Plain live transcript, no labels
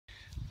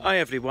Hi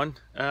everyone,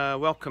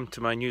 welcome to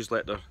my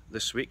newsletter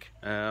this week.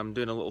 I'm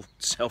doing a little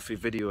selfie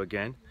video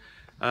again.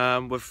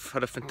 We've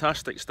had a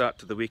fantastic start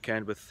to the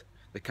weekend with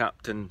the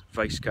captain,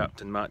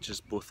 vice-captain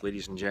matches. Both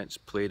ladies and gents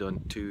played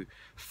on two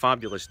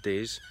fabulous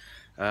days.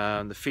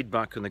 The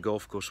feedback on the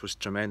golf course was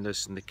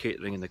tremendous, and the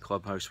catering in the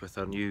clubhouse with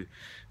our new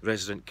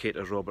resident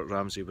caterer Robert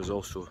Ramsey was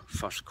also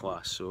first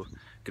class. So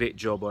great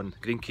job on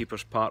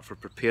greenkeeper's part for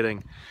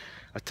preparing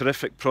a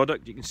terrific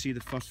product. You can see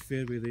the first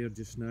fairway there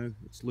just now.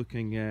 It's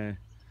looking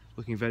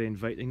very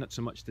inviting, not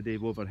so much today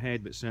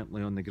overhead, but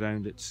certainly on the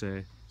ground it's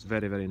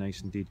very, very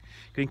nice indeed.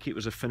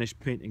 Greenkeepers have finished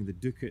painting the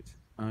Ducat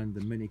and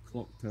the mini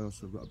clock tower,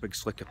 so we've got a big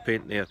slick of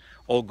paint there,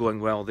 all going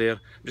well there.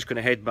 I'm just going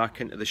to head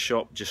back into the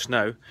shop just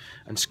now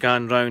and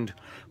scan round.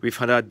 We've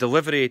had a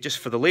delivery just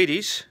for the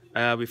ladies.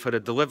 We've had a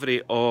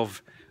delivery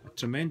of a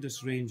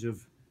tremendous range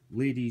of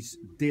ladies'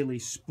 daily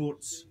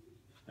sports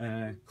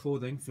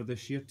clothing for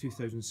this year,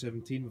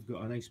 2017. We've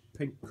got a nice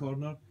pink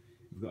corner,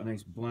 we've got a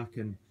nice black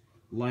and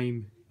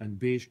lime and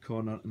beige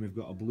corner, and we've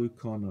got a blue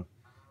corner.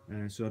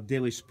 So our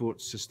daily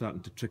sports is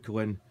starting to trickle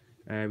in.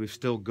 We've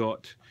still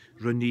got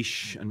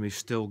Roniche, and we've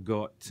still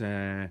got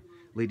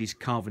ladies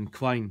Calvin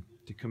Klein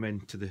to come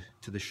into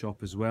the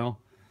shop as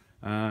well.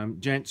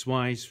 Gents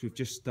wise, we've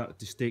just started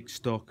to take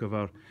stock of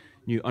our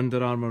new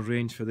Under Armour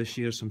range for this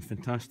year. Some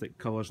fantastic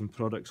colours and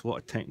products, a lot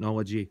of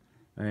technology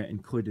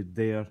included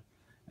there.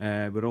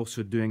 We're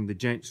also doing the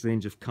gents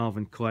range of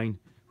Calvin Klein,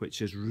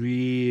 which is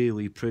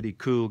really pretty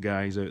cool,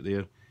 guys out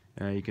there.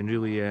 You can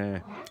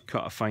really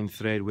cut a fine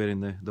thread wearing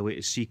the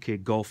latest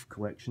CK Golf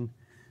collection.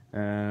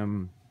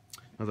 Another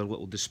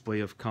little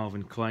display of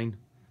Calvin Klein.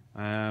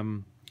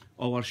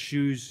 All our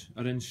shoes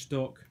are in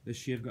stock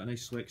this year. We've got a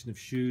nice selection of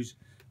shoes,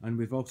 and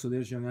we've also,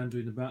 there's young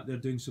Andrew in the back there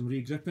doing some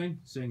re-gripping,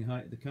 saying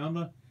hi to the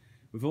camera.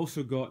 We've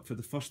also got, for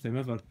the first time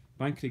ever,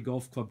 Banchory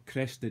Golf Club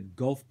crested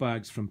golf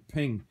bags from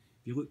Ping.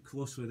 If you look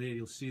closely there,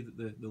 you'll see that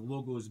the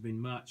logo has been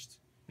matched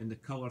in the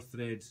colour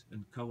threads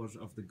and colours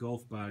of the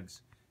golf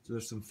bags. So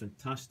there's some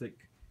fantastic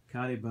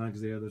carry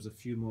bags there. There's a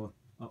few more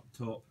up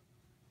top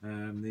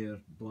there,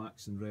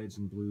 blacks and reds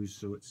and blues,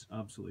 so it's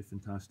absolutely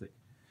fantastic.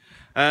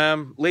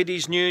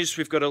 Ladies news,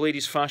 we've got a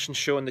ladies fashion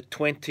show on the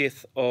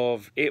 20th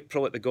of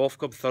April at the golf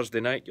club, Thursday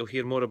night. You'll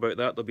hear more about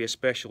that. There'll be a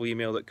special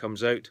email that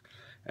comes out.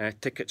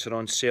 Tickets are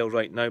on sale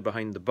right now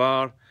behind the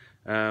bar.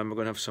 We're going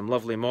to have some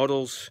lovely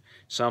models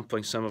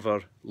sampling some of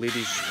our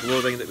ladies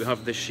clothing that we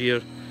have this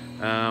year,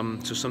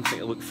 so something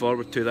to look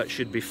forward to. That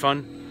should be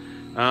fun.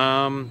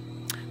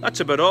 That's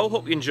about all.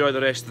 Hope you enjoy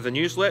the rest of the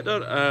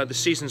newsletter. The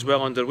season's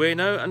well underway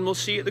now, and we'll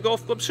see you at the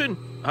golf club soon.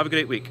 Have a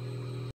great week.